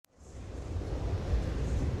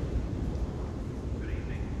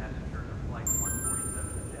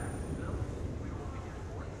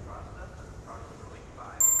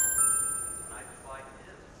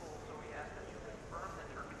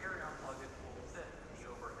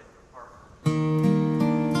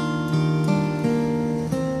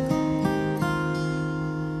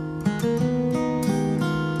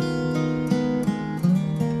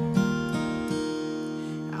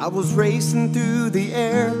was racing through the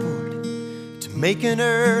airport to make an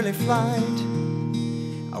early flight.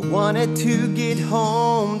 I wanted to get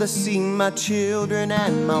home to see my children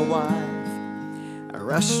and my wife. I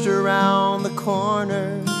rushed around the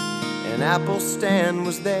corner, an apple stand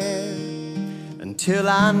was there. Until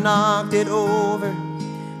I knocked it over,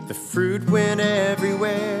 the fruit went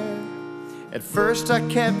everywhere. At first I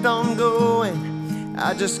kept on going,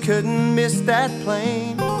 I just couldn't miss that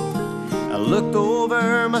plane. I looked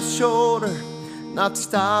over my shoulder, not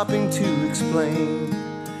stopping to explain.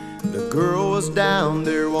 The girl was down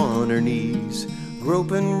there on her knees,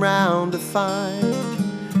 groping round to find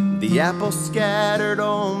the apples scattered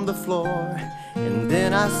on the floor. And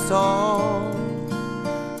then I saw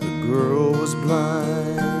the girl was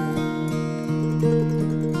blind.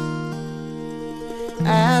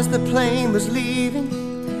 As the plane was leaving,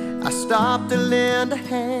 I stopped to lend a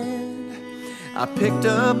hand. I picked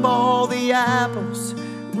up all the apples,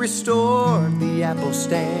 restored the apple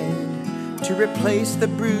stand. To replace the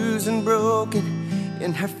bruised and broken,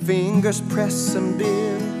 in her fingers pressed some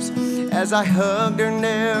bills. As I hugged her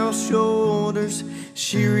narrow shoulders,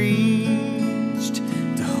 she reached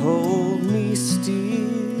to hold me still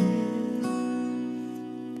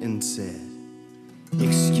and said,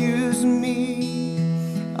 "Excuse me,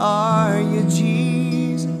 are you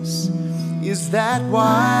Jesus? Is that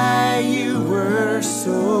why you were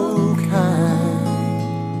so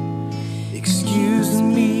kind? Excuse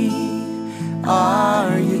me,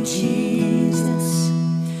 are you Jesus?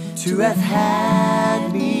 To have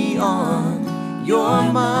had me on your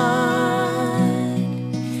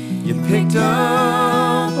mind. You picked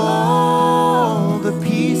up all the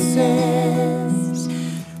pieces,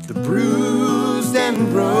 the bruised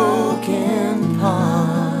and broken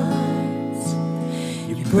parts.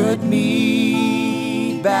 You put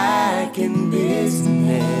me back in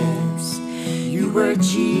business. You were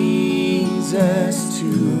Jesus to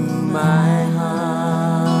my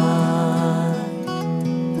heart.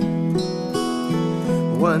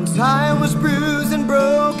 Once I was bruised and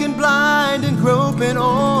broken, blind and groping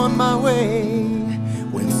on my way,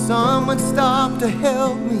 when someone stopped to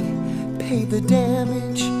help me pay the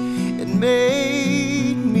damage, it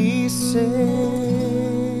made me say,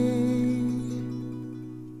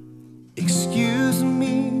 "Excuse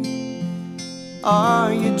me,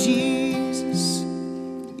 are you Jesus?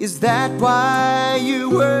 Is that why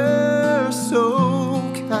you were so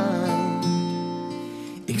kind?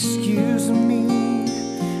 Excuse me,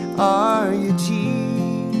 are you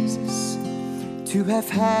Jesus? To have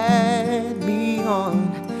had me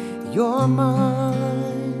on your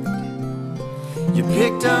mind. You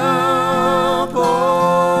picked up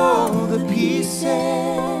all the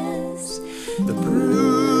pieces, the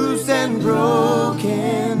bruised and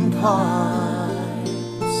broken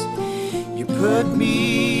parts. You put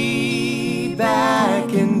me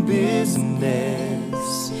back in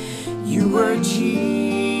business. You were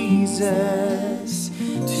Jesus